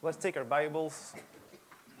Let's take our Bibles.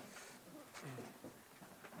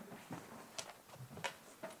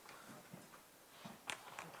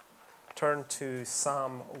 Turn to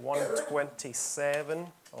Psalm 127,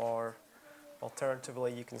 or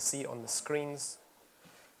alternatively, you can see it on the screens.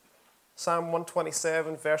 Psalm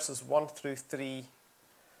 127, verses 1 through 3.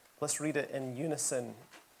 Let's read it in unison.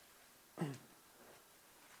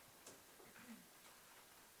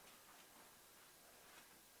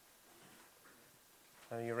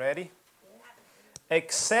 Are you ready?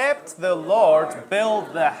 Except the Lord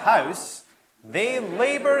build the house, they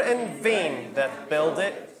labor in vain that build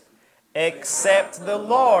it. Except the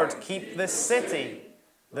Lord keep the city,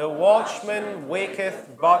 the watchman waketh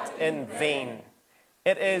but in vain.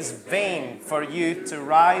 It is vain for you to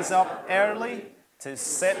rise up early, to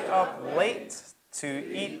sit up late,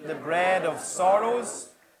 to eat the bread of sorrows,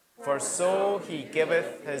 for so he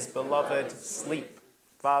giveth his beloved sleep.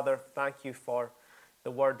 Father, thank you for the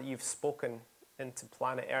word that you've spoken into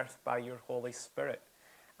planet Earth by your Holy Spirit.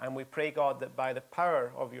 And we pray, God, that by the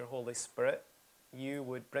power of your Holy Spirit, you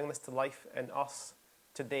would bring this to life in us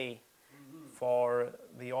today for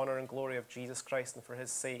the honor and glory of Jesus Christ, and for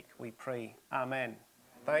his sake we pray. Amen.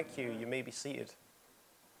 Thank you. You may be seated.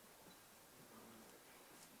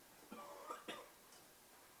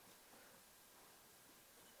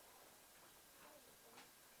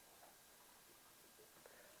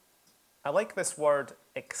 I like this word,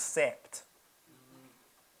 except.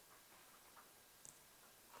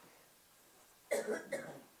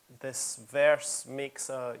 This verse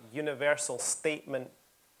makes a universal statement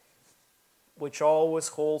which always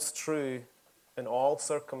holds true in all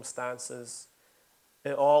circumstances,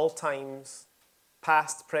 at all times,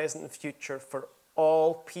 past, present, and future, for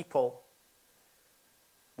all people,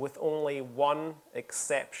 with only one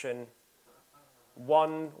exception,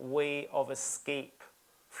 one way of escape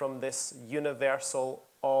from this universal,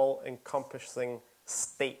 all-encompassing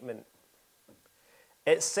statement.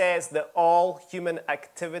 It says that all human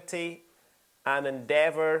activity and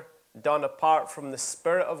endeavor done apart from the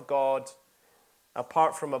Spirit of God,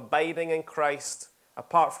 apart from abiding in Christ,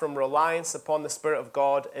 apart from reliance upon the Spirit of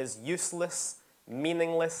God, is useless,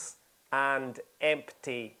 meaningless, and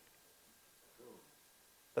empty.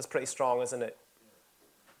 That's pretty strong, isn't it?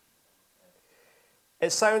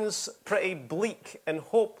 It sounds pretty bleak and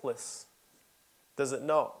hopeless, does it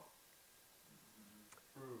not?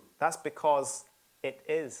 That's because it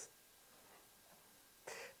is.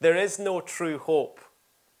 There is no true hope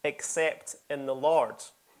except in the Lord.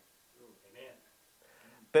 Amen.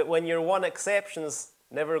 But when your one exception's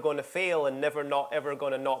never going to fail and never not ever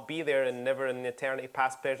going to not be there, and never in eternity,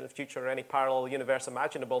 past, present, future, or any parallel universe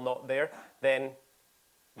imaginable not there, then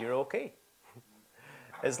you're okay.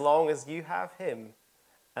 As long as you have him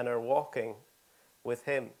and are walking with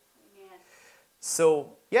him. Amen.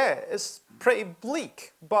 So, yeah, it's pretty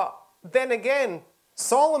bleak. But then again,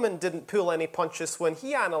 Solomon didn't pull any punches when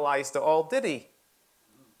he analyzed it all, did he?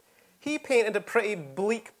 He painted a pretty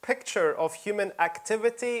bleak picture of human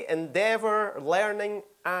activity, endeavor, learning,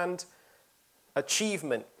 and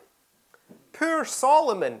achievement. Poor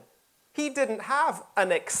Solomon, he didn't have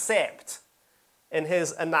an except in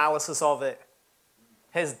his analysis of it.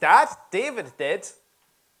 His dad, David, did.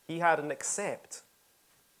 He had an except.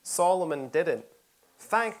 Solomon didn't.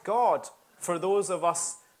 Thank God for those of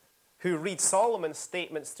us who read Solomon's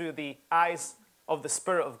statements through the eyes of the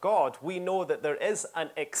Spirit of God. We know that there is an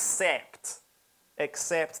except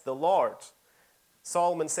the Lord.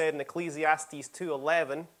 Solomon said in Ecclesiastes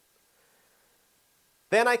 2:11,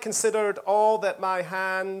 "Then I considered all that my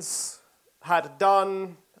hands had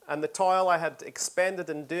done, and the toil I had expended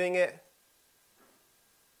in doing it,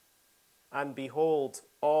 and behold,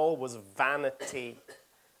 all was vanity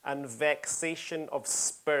and vexation of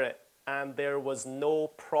spirit, and there was no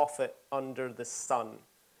profit under the sun."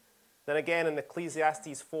 Then again in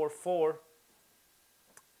Ecclesiastes 4:4,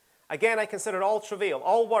 "Again I considered all travail,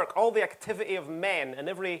 all work, all the activity of men, and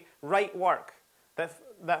every right work,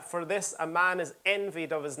 that for this a man is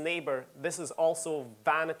envied of his neighbor. This is also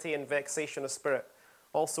vanity and vexation of spirit."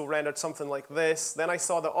 Also rendered something like this: "Then I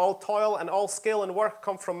saw that all toil and all skill and work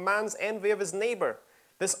come from man's envy of his neighbor.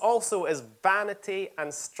 This also is vanity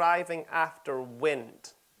and striving after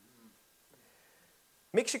wind."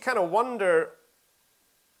 Makes you kind of wonder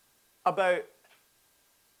about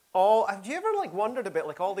have you ever wondered a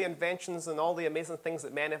bit all the inventions and all the amazing things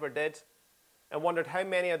that men ever did, and wondered how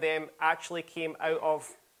many of them actually came out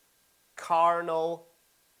of carnal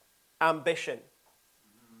ambition?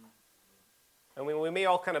 And we may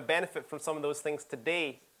all kind of benefit from some of those things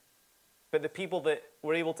today, but the people that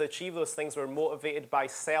were able to achieve those things were motivated by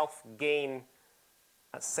self-gain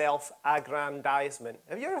at self-aggrandizement.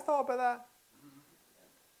 Have you ever thought about that?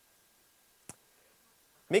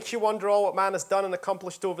 Makes you wonder all what man has done and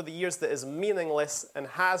accomplished over the years that is meaningless and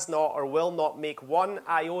has not or will not make one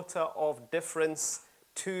iota of difference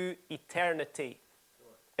to eternity.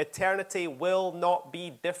 Eternity will not be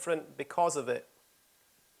different because of it.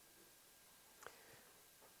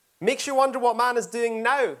 Makes you wonder what man is doing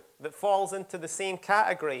now that falls into the same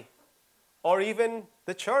category, or even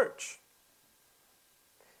the church.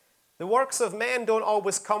 The works of men don't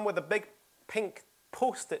always come with a big pink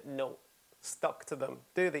post-it note stuck to them,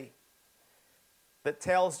 do they? That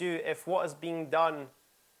tells you if what is being done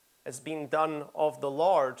of the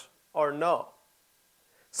Lord or not.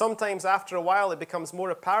 Sometimes after a while it becomes more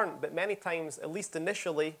apparent, but many times, at least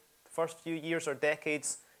initially, the first few years or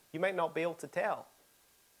decades, you might not be able to tell.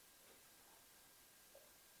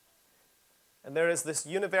 And there is this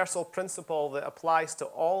universal principle that applies to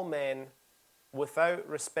all men without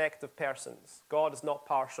respect of persons. God is not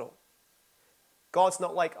partial. God's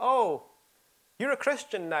not like, oh, you're a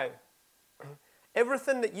Christian now.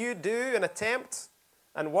 Everything that you do and attempt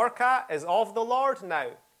and work at is of the Lord now.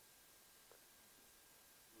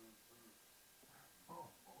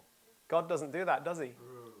 God doesn't do that, does he?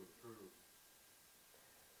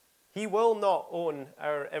 He will not own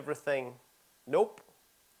our everything. Nope.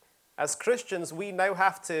 As Christians, we now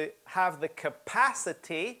have to have the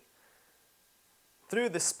capacity through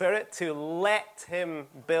the Spirit to let him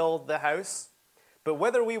build the house. But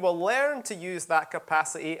whether we will learn to use that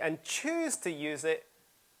capacity and choose to use it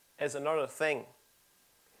is another thing.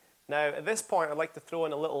 Now, at this point, I'd like to throw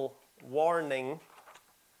in a little warning.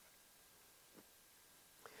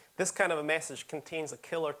 This kind of a message contains a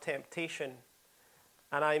killer temptation.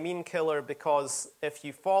 And I mean killer because if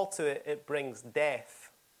you fall to it, it brings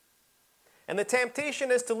death. And the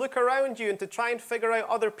temptation is to look around you and to try and figure out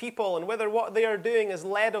other people and whether what they are doing is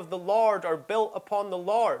led of the Lord or built upon the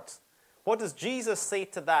Lord. What does Jesus say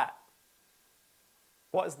to that?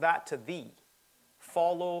 What is that to thee?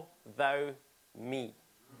 Follow thou me.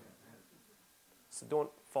 So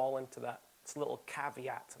don't fall into that. It's a little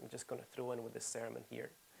caveat I'm just going to throw in with this sermon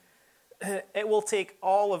here. It will take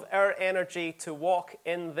all of our energy to walk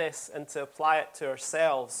in this and to apply it to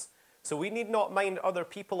ourselves. So we need not mind other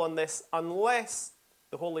people on this unless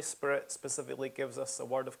the Holy Spirit specifically gives us a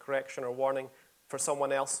word of correction or warning for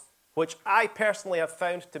someone else, which I personally have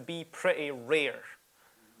found to be pretty rare.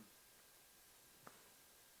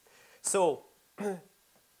 So,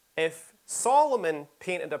 if Solomon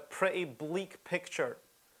painted a pretty bleak picture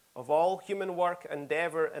of all human work,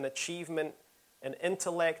 endeavor, and achievement, and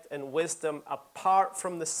intellect and wisdom apart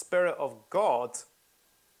from the Spirit of God,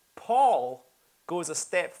 Paul goes a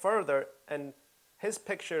step further, and his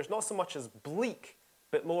picture is not so much as bleak,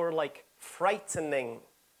 but more like frightening.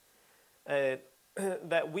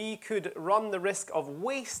 That we could run the risk of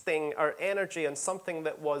wasting our energy on something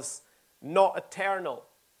that was not eternal.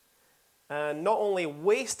 And not only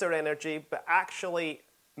waste our energy, but actually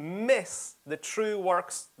miss the true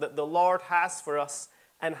works that the Lord has for us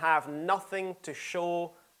and have nothing to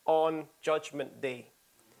show on Judgment Day.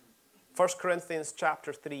 1 Corinthians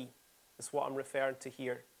chapter 3 is what I'm referring to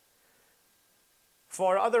here.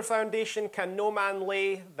 For other foundation can no man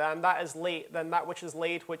lay than that which is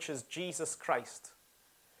laid, which is Jesus Christ.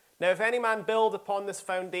 Now, if any man build upon this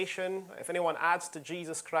foundation, if anyone adds to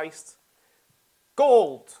Jesus Christ,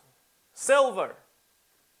 gold, silver,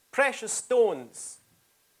 precious stones,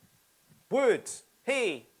 wood,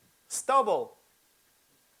 hay, stubble,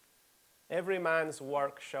 every man's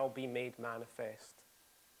work shall be made manifest.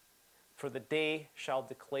 For the day shall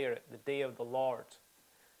declare it, the day of the Lord.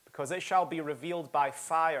 Because it shall be revealed by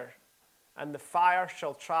fire, and the fire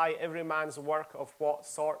shall try every man's work of what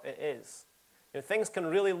sort it is. You know, things can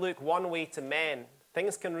really look one way to men.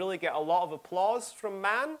 Things can really get a lot of applause from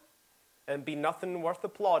man and be nothing worth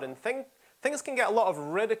applauding. Things can get a lot of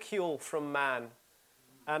ridicule from man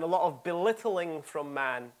and a lot of belittling from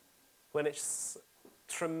man when it's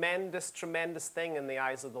tremendous, tremendous thing in the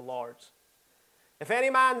eyes of the Lord. If any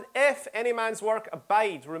man's work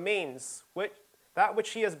abide, remains, that which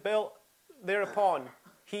he has built thereupon,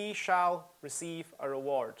 he shall receive a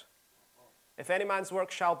reward. If any man's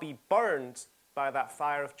work shall be burned by that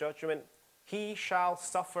fire of judgment, he shall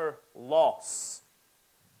suffer loss,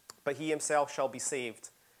 but he himself shall be saved,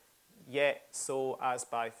 yet so as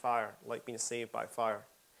by fire, like being saved by fire.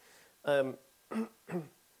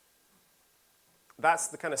 That's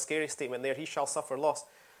the kind of scary statement there. He shall suffer loss.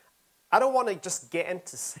 I don't want to just get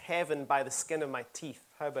into heaven by the skin of my teeth.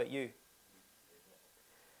 How about you?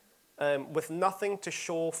 With nothing to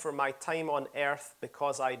show for my time on earth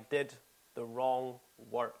because I did the wrong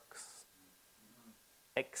works.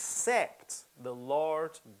 except the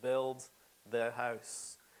Lord build the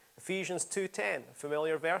house. Ephesians 2:10, a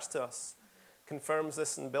familiar verse to us, confirms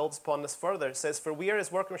this and builds upon this further. It says, "For we are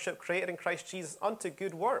his workmanship, created in Christ Jesus unto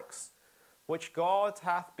good works, which God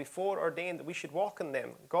hath before ordained that we should walk in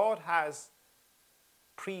them." God has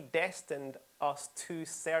predestined us to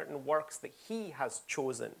certain works that he has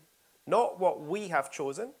chosen. Not what we have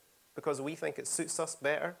chosen, because we think it suits us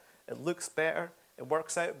better, it looks better, it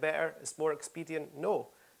works out better, it's more expedient. No,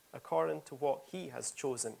 according to what he has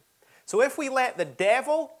chosen. So if we let the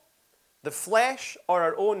devil, the flesh, or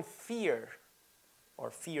our own fear,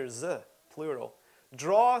 or fears, plural,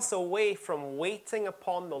 draw us away from waiting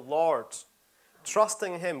upon the Lord,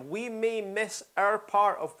 trusting him, we may miss our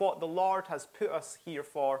part of what the Lord has put us here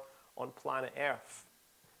for on planet Earth.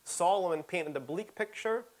 Solomon painted a bleak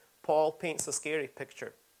picture. Paul paints a scary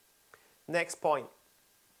picture. Next point.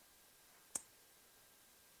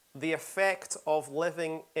 The effect of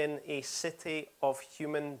living in a city of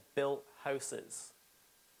human-built houses.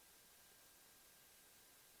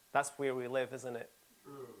 That's where we live, isn't it?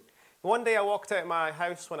 One day I walked out of my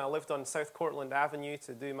house when I lived on South Cortland Avenue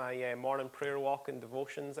to do my morning prayer walk and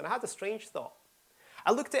devotions, and I had a strange thought.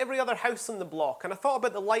 I looked at every other house on the block, and I thought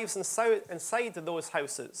about the lives inside of those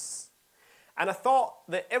houses. And I thought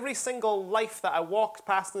that every single life that I walked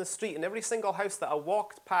past in the street and every single house that I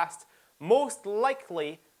walked past most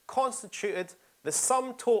likely constituted the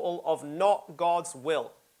sum total of not God's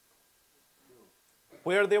will.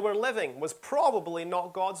 Where they were living was probably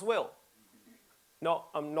not God's will.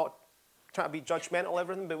 I'm not trying to be judgmental of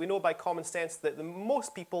everything, but we know by common sense that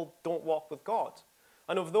most people don't walk with God.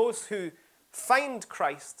 And of those who find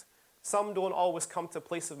Christ, some don't always come to a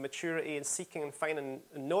place of maturity and seeking and finding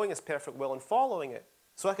and knowing his perfect will and following it.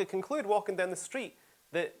 So I could conclude walking down the street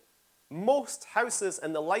that most houses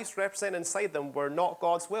and the lives represented inside them were not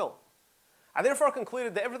God's will. I therefore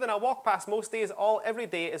concluded that everything I walk past most days, every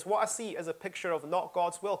day, is what I see as a picture of not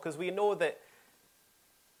God's will, because we know that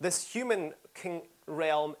this human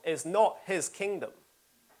realm is not his kingdom.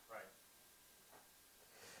 Right.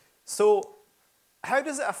 So, how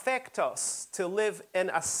does it affect us to live in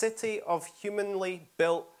a city of humanly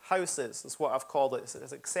built houses? That's what I've called it.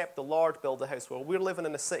 It's except the Lord build a house. Well, we're living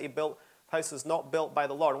in a city built houses not built by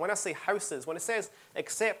the Lord. And when I say houses, when it says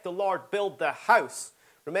except the Lord build the house,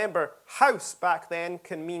 remember, house back then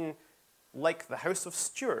can mean like the House of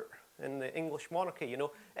Stuart in the English monarchy, you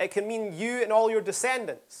know. It can mean you and all your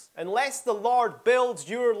descendants. Unless the Lord builds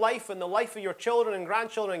your life and the life of your children and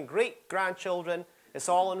grandchildren and great-grandchildren, it's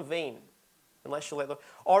all in vain. Unless you let them.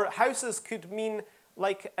 Or houses could mean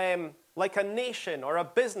like a nation or a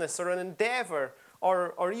business or an endeavor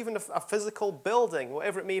or even a physical building,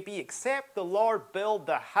 whatever it may be. Except the Lord build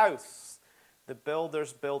the house, the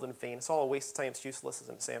builders build in vain. It's all a waste of time. It's useless,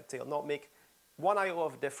 and it's empty. It'll not make one iota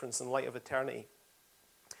of difference in light of eternity.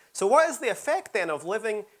 So what is the effect then of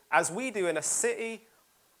living as we do in a city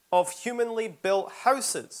of humanly built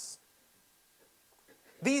houses?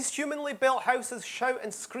 These humanly built houses shout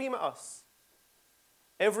and scream at us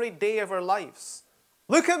every day of our lives.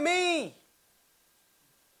 Look at me!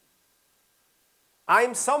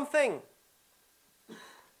 I'm something.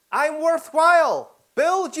 I'm worthwhile.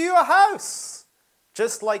 Build you a house.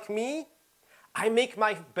 Just like me, I make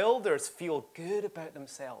my builders feel good about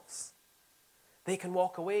themselves. They can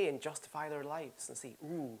walk away and justify their lives and say,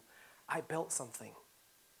 ooh, I built something.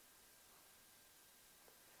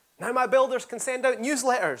 Now my builders can send out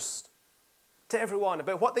newsletters to everyone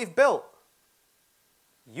about what they've built.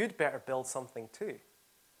 You'd better build something too.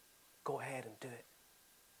 Go ahead and do it.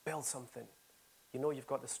 Build something. You know you've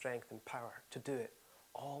got the strength and power to do it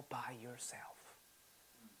all by yourself.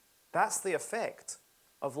 That's the effect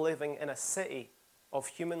of living in a city of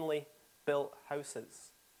humanly built houses.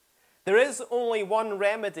 There is only one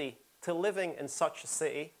remedy to living in such a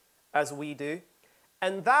city as we do,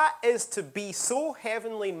 and that is to be so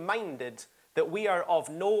heavenly minded that we are of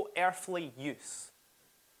no earthly use.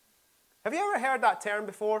 Have you ever heard that term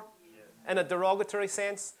before? In a derogatory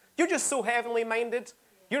sense? You're just so heavenly minded,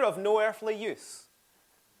 you're of no earthly use.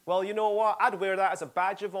 Well, you know what? I'd wear that as a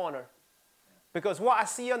badge of honor. Because what I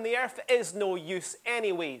see on the earth is no use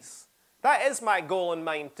anyways. That is my goal in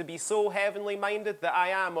mind, to be so heavenly minded that I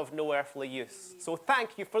am of no earthly use. So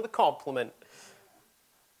thank you for the compliment.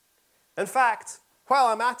 In fact, while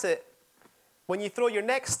I'm at it, when you throw your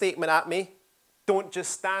next statement at me, don't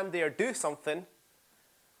just stand there, do something,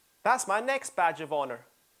 that's my next badge of honor.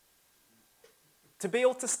 To be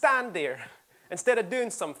able to stand there instead of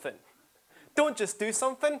doing something. Don't just do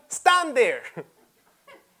something, stand there.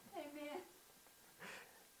 Amen.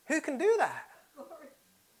 Who can do that?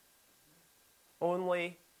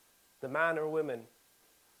 Only the man or woman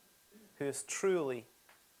who is truly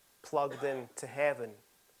plugged in to heaven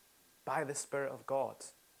by the Spirit of God,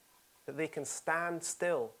 that they can stand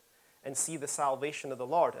still and see the salvation of the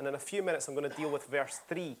Lord. And in a few minutes, I'm going to deal with verse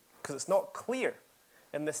 3, because it's not clear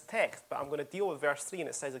in this text, but I'm going to deal with verse 3, and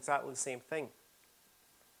it says exactly the same thing.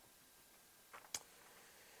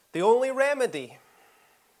 The only remedy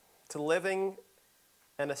to living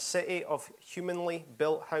in a city of humanly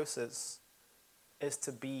built houses is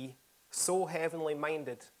to be so heavenly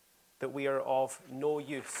minded that we are of no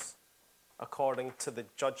use according to the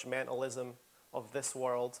judgmentalism of this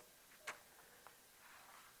world.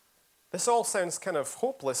 This all sounds kind of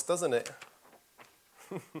hopeless, doesn't it?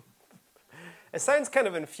 It sounds kind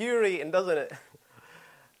of infuriating, doesn't it?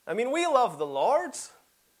 I mean, we love the Lord.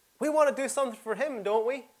 We want to do something for Him, don't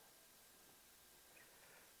we?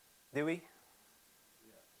 Do we?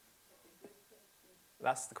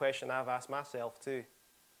 That's the question I've asked myself too.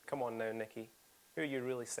 Come on now, Nikki. Who are you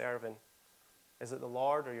really serving? Is it the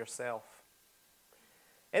Lord or yourself?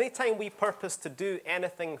 Anytime we purpose to do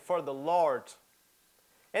anything for the Lord,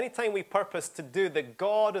 anytime we purpose to do the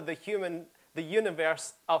God of the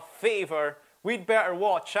universe a favor, we'd better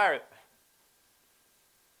watch out.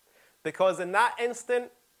 Because in that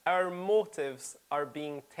instant, our motives are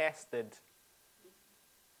being tested.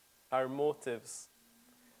 Our motives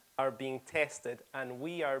are being tested, and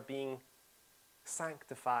we are being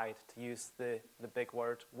sanctified, to use the big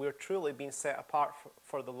word. We're truly being set apart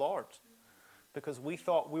for the Lord, because we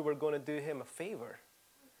thought we were going to do Him a favor.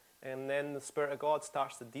 And then the Spirit of God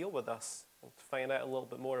starts to deal with us, and to find out a little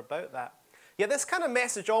bit more about that. Yeah, this kind of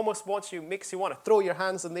message almost makes you want to throw your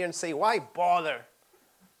hands in there and say, why bother?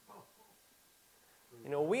 You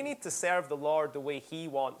know, we need to serve the Lord the way He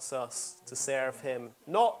wants us to serve Him,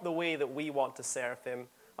 not the way that we want to serve Him.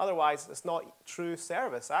 Otherwise, it's not true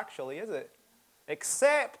service, actually, is it?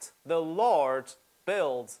 Except the Lord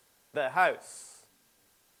build the house,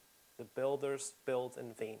 the builders build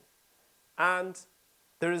in vain. And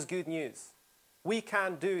there is good news. We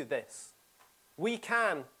can do this. We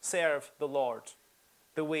can serve the Lord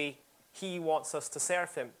the way He wants us to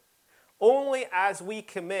serve Him, only as we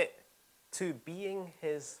commit to being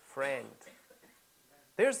His friend.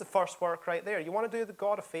 There's the first work right there. You want to do the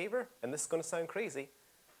God a favor? And this is going to sound crazy.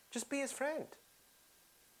 Just be His friend.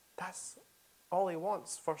 That's all He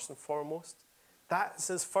wants, first and foremost. That's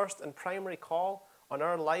His first and primary call on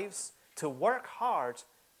our lives, to work hard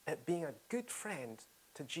at being a good friend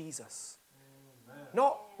to Jesus. Amen.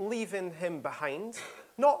 Not leaving Him behind,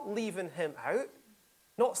 not leaving Him out,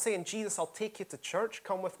 not saying, Jesus, I'll take you to church,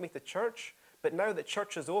 come with me to church, but now that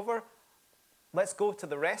church is over, let's go to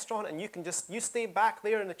the restaurant and you stay back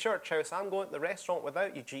there in the church house. I'm going to the restaurant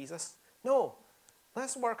without you, Jesus. No.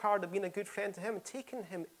 Let's work hard at being a good friend to Him and taking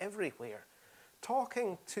Him everywhere.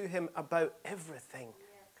 Talking to Him about everything.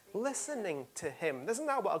 Yes. Listening to Him. Isn't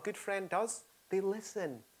that what a good friend does? They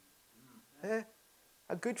listen.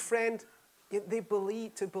 A good friend, they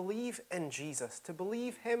believe in Jesus. To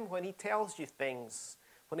believe Him when He tells you things.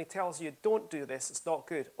 When He tells you, don't do this, it's not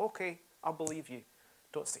good. Okay, I'll believe you.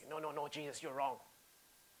 Don't say, no, Jesus, you're wrong.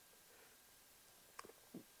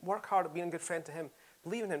 Work hard at being a good friend to Him.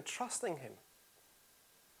 Believe in Him, trusting Him.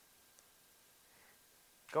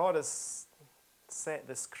 God has set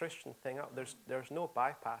this Christian thing up. There's no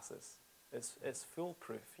bypasses. It's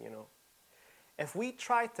foolproof, you know. If we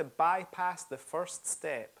try to bypass the first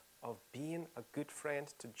step of being a good friend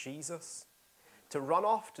to Jesus, to run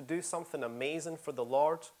off to do something amazing for the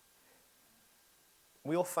Lord,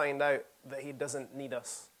 we'll find out that He doesn't need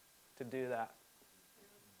us to do that.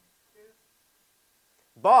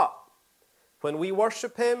 But when we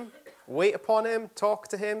worship Him, wait upon Him, talk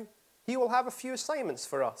to Him, He will have a few assignments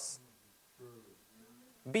for us.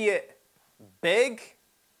 Be it big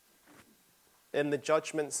in the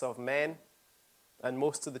judgments of men and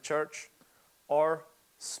most of the church, or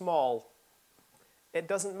small. It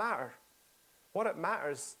doesn't matter. What it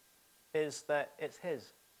matters is that it's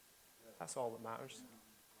His. That's all that matters.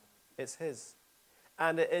 It's His.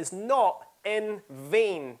 And it is not in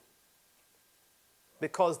vain,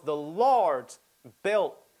 because the Lord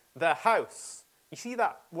built the house. You see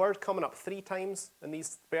that word coming up 3 times in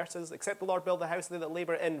these verses? Except the Lord build the house, they that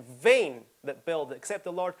labor in vain that build it. Except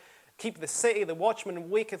the Lord keep the city, the watchman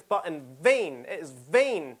waketh but in vain. It is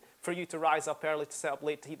vain for you to rise up early, to sit up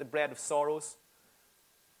late, to eat the bread of sorrows.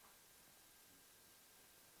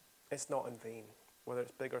 It's not in vain, whether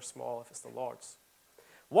it's big or small, if it's the Lord's.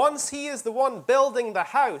 Once He is the one building the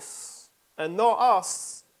house, and not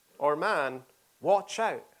us or man, watch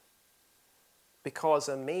out. Because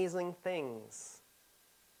amazing things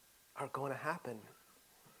are going to happen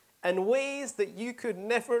in ways that you could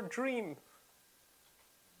never dream.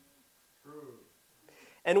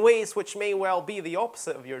 in ways which may well be the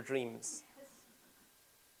opposite of your dreams.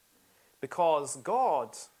 Because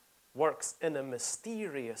God works in a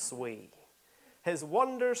mysterious way. His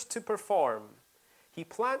wonders to perform. He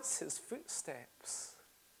plants his footsteps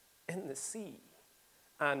in the sea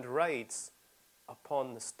and rides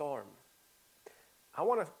upon the storm. I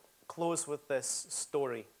want to close with this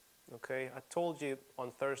story. Okay, I told you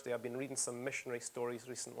on Thursday I've been reading some missionary stories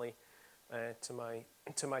recently to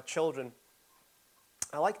my children.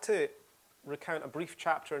 I like to recount a brief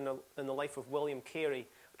chapter in the life of William Carey.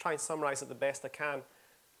 I'll try and summarize it the best I can.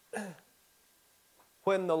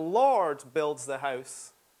 When the Lord builds the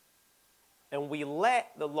house, and we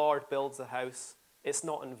let the Lord build the house, it's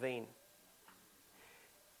not in vain.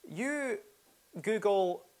 You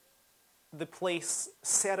Google the place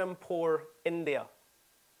Serampore, India,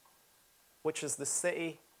 which is the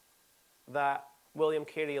city that William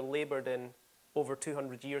Carey labored in over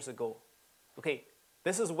 200 years ago. Okay,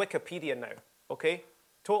 this is Wikipedia now, okay?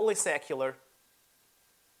 Totally secular,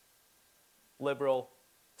 liberal,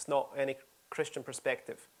 it's not any Christian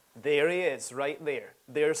perspective. There he is, right there.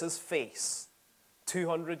 There's his face,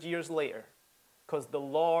 200 years later, because the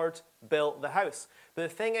Lord built the house. But the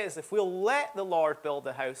thing is, if we'll let the Lord build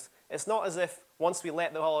the house, it's not as if once we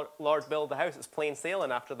let the Lord build the house, it's plain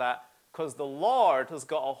sailing after that, because the Lord has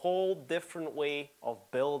got a whole different way of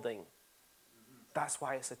building. That's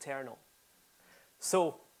why it's eternal.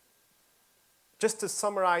 So, just to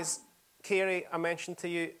summarize, Carey, I mentioned to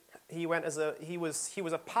you, he was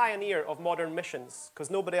a pioneer of modern missions, because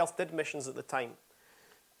nobody else did missions at the time.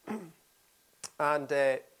 And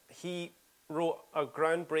he wrote a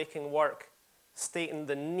groundbreaking work stating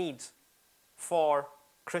the need for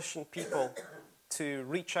Christian people to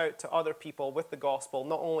reach out to other people with the gospel,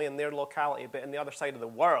 not only in their locality, but in the other side of the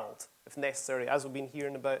world, if necessary, as we've been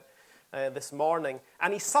hearing about this morning.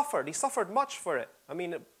 And he suffered much for it. I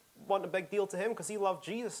mean, it wasn't a big deal to him because he loved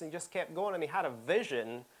Jesus and he just kept going, and he had a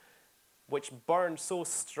vision which burned so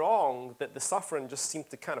strong that the suffering just seemed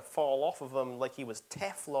to kind of fall off of him like he was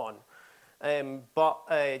Teflon.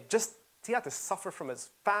 He had to suffer from his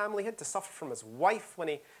family, he had to suffer from his wife when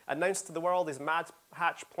he announced to the world his Mad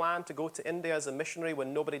Hatch plan to go to India as a missionary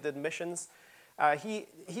when nobody did missions. He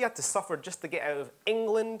had to suffer just to get out of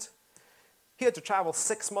England. He had to travel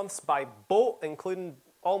 6 months by boat, including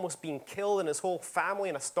almost being killed and his whole family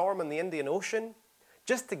in a storm in the Indian Ocean,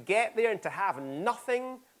 just to get there and to have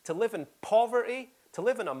nothing, to live in poverty, to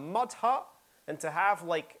live in a mud hut, and to have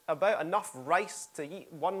like about enough rice to eat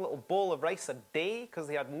one little bowl of rice a day because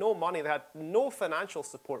they had no money, they had no financial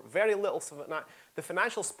support, very little. The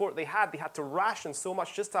financial support they had to ration so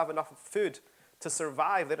much just to have enough food to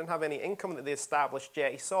survive. They didn't have any income that they established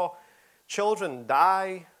yet. He saw children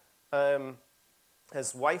die.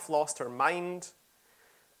 His wife lost her mind.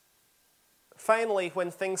 Finally,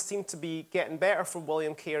 when things seemed to be getting better for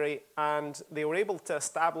William Carey and they were able to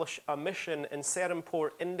establish a mission in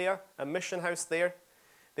Serampore, India, a mission house there,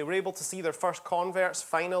 they were able to see their first converts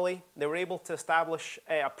finally. They were able to establish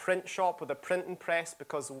a print shop with a printing press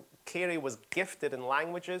because Carey was gifted in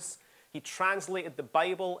languages. He translated the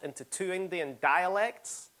Bible into 2 Indian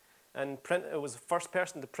dialects and was the first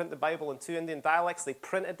person to print the Bible in 2 Indian dialects. They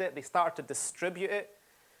printed it, they started to distribute it.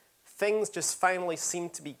 Things just finally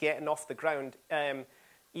seemed to be getting off the ground.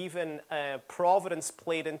 Even Providence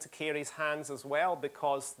played into Carey's hands as well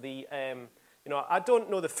because I don't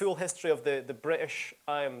know the full history of the British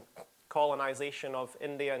colonization of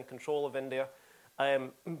India and control of India,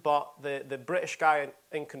 but the British guy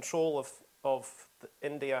in control of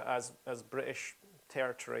India as British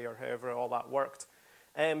territory or however all that worked,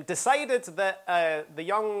 decided that the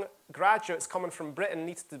young graduates coming from Britain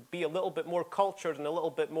needed to be a little bit more cultured and a little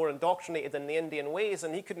bit more indoctrinated in the Indian ways,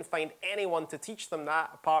 and he couldn't find anyone to teach them that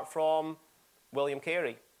apart from William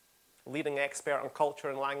Carey, leading expert on culture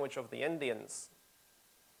and language of the Indians.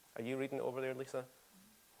 Are you reading it over there, Lisa?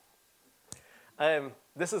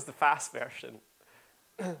 This is the fast version.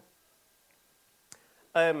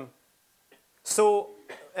 So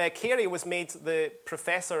Carey was made the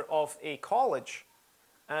professor of a college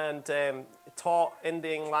and taught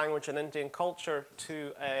Indian language and Indian culture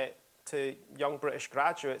to young British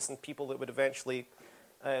graduates and people that would eventually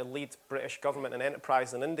lead British government and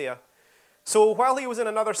enterprise in India. So while he was in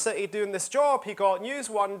another city doing this job, he got news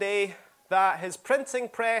one day that his printing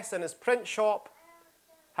press and his print shop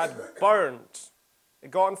had burned.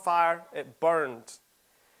 It got on fire, it burned.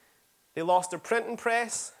 They lost their printing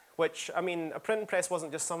press, which, a printing press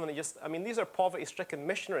wasn't just someone these are poverty-stricken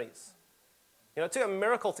missionaries. It took a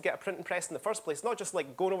miracle to get a printing press in the first place, not just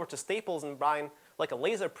like going over to Staples and buying like a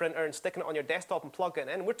laser printer and sticking it on your desktop and plugging it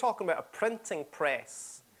in. We're talking about a printing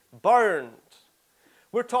press, burned.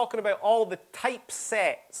 We're talking about all the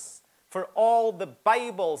typesets for all the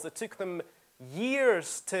Bibles. It took them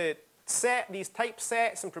years to set these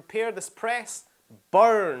typesets and prepare this press.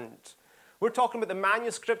 Burned. We're talking about the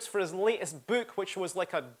manuscripts for his latest book, which was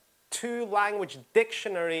like a 2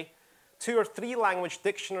 or 3 language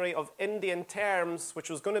dictionary of Indian terms, which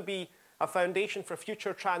was going to be a foundation for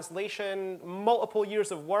future translation, multiple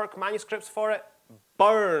years of work, manuscripts for it,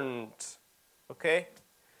 burned. Okay?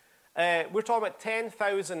 We're talking about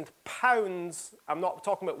 10,000 pounds. I'm not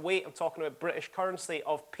talking about weight, I'm talking about British currency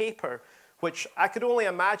of paper, which I could only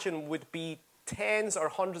imagine would be tens or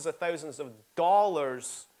hundreds of thousands of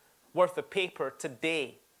dollars worth of paper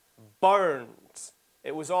today. Burned.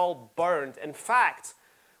 It was all burned. In fact,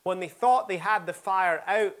 when they thought they had the fire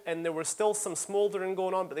out and there was still some smoldering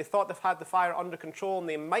going on, but they thought they've had the fire under control and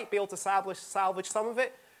they might be able to salvage some of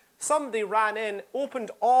it, somebody ran in,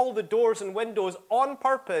 opened all the doors and windows on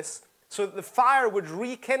purpose so that the fire would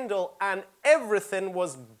rekindle and everything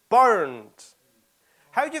was burned.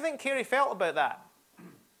 How do you think Carey felt about that?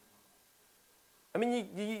 I mean,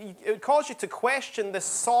 it would cause you to question this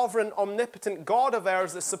sovereign, omnipotent God of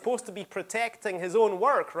ours that's supposed to be protecting his own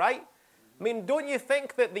work, right? I mean, don't you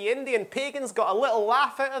think that the Indian pagans got a little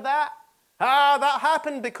laugh out of that? That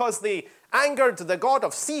happened because they angered the god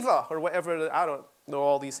of Siva, or whatever, I don't know,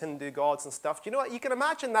 all these Hindu gods and stuff. Do you know what? You can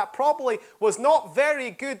imagine that probably was not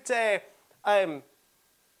very good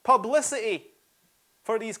publicity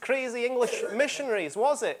for these crazy English missionaries,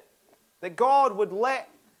 was it? That God would let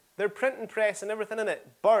their printing press and everything in it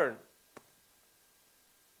burn.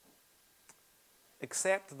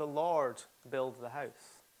 Except the Lord build the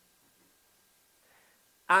house.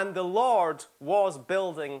 And the Lord was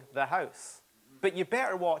building the house. But you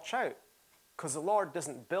better watch out, because the Lord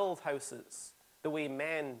doesn't build houses the way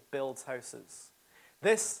man builds houses.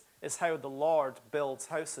 This is how the Lord builds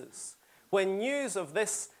houses. When news of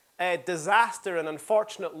this disaster and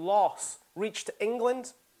unfortunate loss reached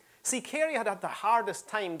England, see, Carey had the hardest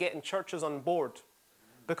time getting churches on board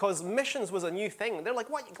because missions was a new thing. They're like,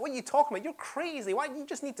 what are you talking about? You're crazy. Why? You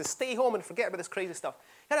just need to stay home and forget about this crazy stuff.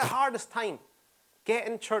 He had the hardest time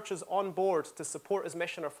getting churches on board to support his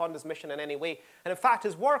mission or fund his mission in any way. And in fact,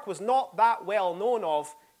 his work was not that well known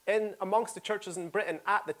of amongst the churches in Britain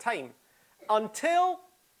at the time until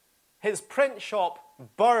his print shop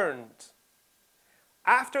burned.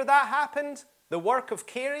 After that happened, the work of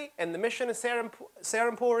Carey in the mission in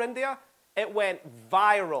Serampore, India, it went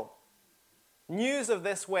viral. News of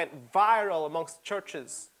this went viral amongst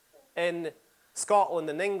churches in Scotland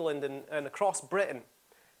and England and across Britain.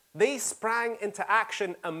 They sprang into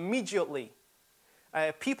action immediately.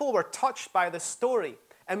 People were touched by this story.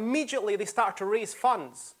 Immediately, they started to raise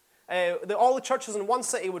funds. All the churches in one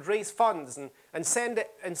city would raise funds and send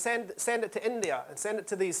it to India and send it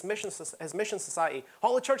to his mission society.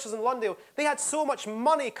 All the churches in London, they had so much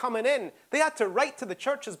money coming in. They had to write to the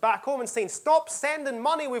churches back home and saying, stop sending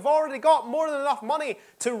money. We've already got more than enough money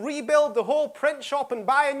to rebuild the whole print shop and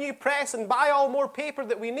buy a new press and buy all more paper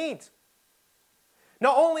that we need.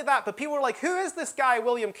 Not only that, but people were like, who is this guy,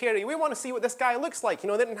 William Carey? We want to see what this guy looks like. You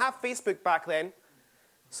know, they didn't have Facebook back then.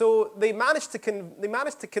 So they managed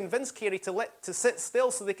to convince Carey to sit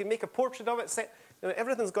still so they could make a portrait of it.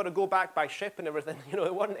 Everything's got to go back by ship and everything. You know,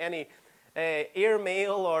 it wasn't any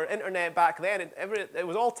airmail or internet back then. It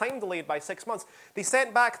was all time delayed by 6 months. They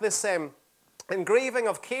sent back this engraving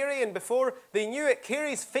of Carey, and before they knew it,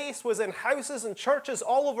 Carey's face was in houses and churches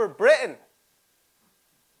all over Britain.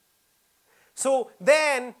 So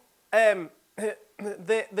then the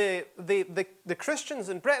Christians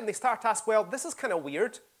in Britain, they start to ask, well, this is kind of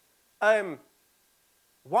weird.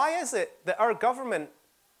 Why is it that our government,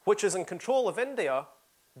 which is in control of India,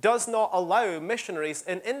 does not allow missionaries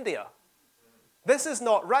in India? This is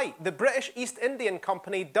not right. The British East Indian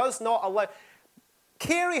Company does not allow.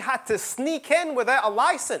 Carey had to sneak in without a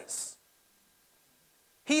license.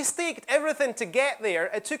 He staked everything to get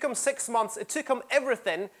there. It took him 6 months. It took him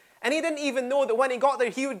everything. And he didn't even know that when he got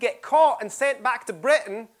there, he would get caught and sent back to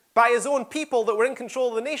Britain by his own people that were in control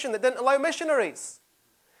of the nation that didn't allow missionaries.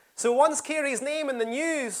 So once Carey's name in the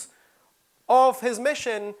news of his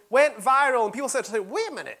mission went viral, and people started to say,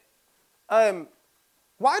 wait a minute,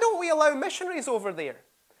 why don't we allow missionaries over there?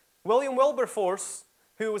 William Wilberforce,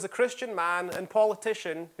 who was a Christian man and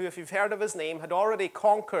politician, who, if you've heard of his name, had already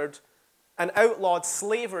conquered and outlawed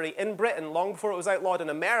slavery in Britain long before it was outlawed in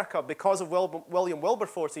America because of William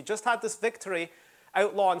Wilberforce. He just had this victory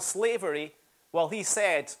outlawing slavery. Well, he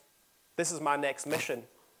said, this is my next mission,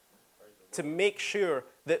 to make sure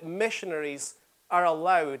that missionaries are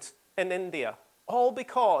allowed in India. All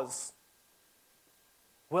because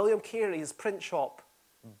William Carey's print shop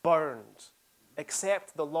burned.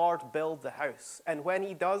 except the Lord build the house. And when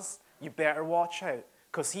he does, you better watch out,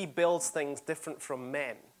 because he builds things different from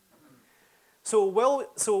men. So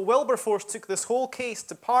Wilberforce took this whole case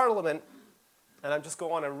to Parliament, and I'm just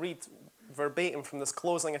going to read verbatim from this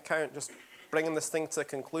closing account, just bringing this thing to a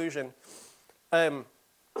conclusion.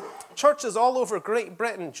 Churches all over Great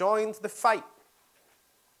Britain joined the fight,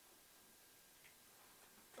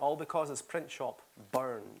 all because his print shop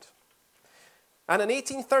burned. And in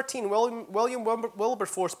 1813, William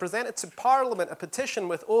Wilberforce presented to Parliament a petition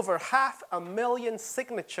with over 500,000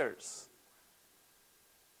 signatures.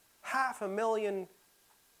 500,000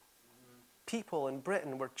 people in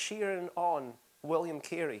Britain were cheering on William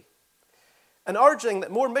Carey and urging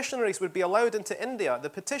that more missionaries would be allowed into India. The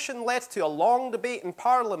petition led to a long debate in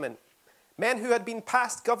Parliament. Men who had been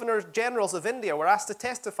past governors generals of India were asked to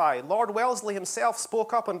testify. Lord Wellesley himself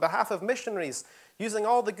spoke up on behalf of missionaries, using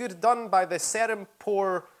all the good done by the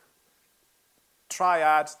Serampore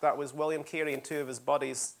triad, that was William Carey and two of his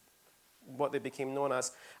buddies, what they became known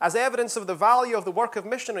as evidence of the value of the work of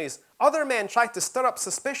missionaries. Other men tried to stir up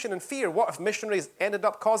suspicion and fear. What if missionaries ended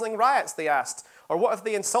up causing riots, they asked? Or what if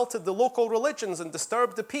they insulted the local religions and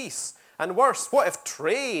disturbed the peace? And worse, what if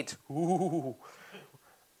trade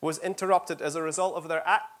was interrupted as a result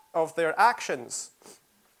of their actions?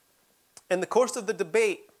 In the course of the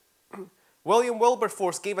debate, William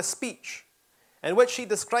Wilberforce gave a speech in which he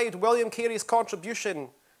described William Carey's contribution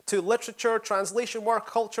to literature, translation work,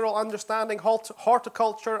 cultural understanding,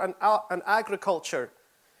 horticulture, and agriculture.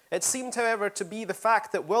 It seemed, however, to be the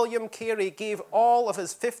fact that William Carey gave all of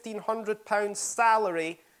his £1,500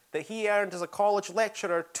 salary that he earned as a college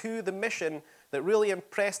lecturer to the mission that really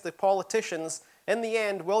impressed the politicians. In the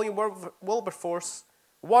end, William Wilberforce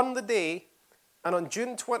won the day, and on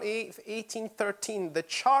June 28, 1813, the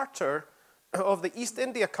charter of the East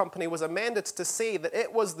India Company was amended to say that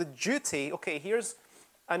it was the duty, okay, here's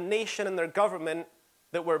a nation and their government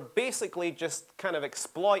that were basically just kind of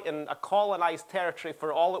exploiting a colonized territory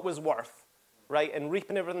for all it was worth, right, and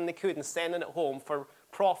reaping everything they could and sending it home for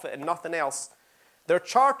profit and nothing else. Their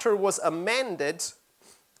charter was amended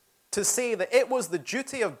to say that it was the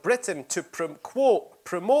duty of Britain to, quote,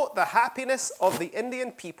 promote the happiness of the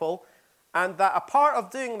Indian people, and that a part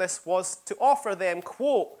of doing this was to offer them,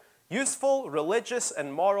 quote, useful religious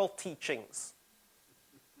and moral teachings.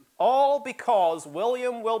 All because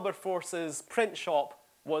William Wilberforce's print shop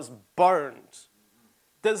was burned.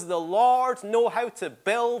 Does the Lord know how to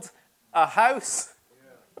build a house?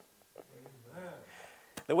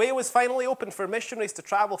 The way was finally opened for missionaries to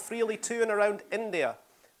travel freely to and around India.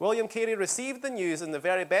 William Carey received the news in the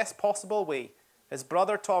very best possible way. His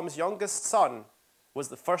brother Tom's youngest son was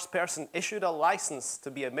the first person issued a license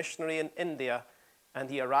to be a missionary in India,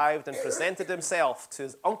 and he arrived and presented himself to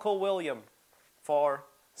his Uncle William for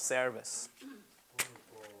service.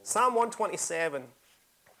 Psalm 127,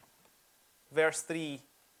 verse 2,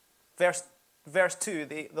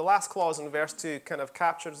 the last clause in verse 2 kind of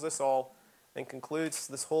captures this all and concludes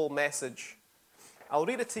this whole message. I'll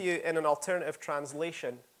read it to you in an alternative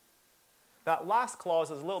translation. That last clause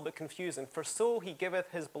is a little bit confusing. For so he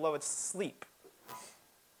giveth his beloved sleep.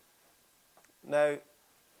 Now,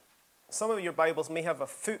 some of your Bibles may have a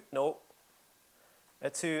footnote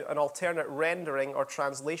to an alternate rendering or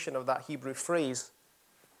translation of that Hebrew phrase.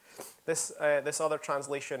 This other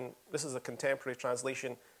translation, this is a contemporary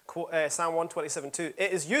translation, Psalm 127:2.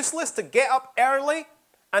 It is useless to get up early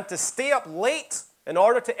and to stay up late in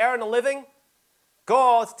order to earn a living.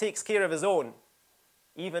 God takes care of his own,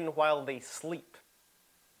 even while they sleep.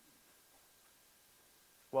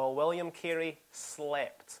 Well, William Carey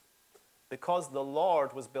slept because the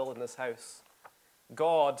Lord was building his house.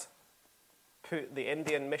 God put the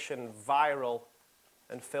Indian mission viral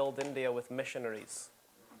and filled India with missionaries.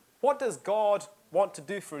 What does God want to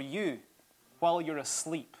do for you while you're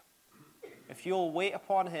asleep? If you'll wait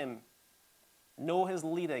upon him, know his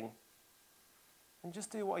leading, and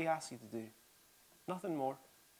just do what he asks you to do. Nothing more.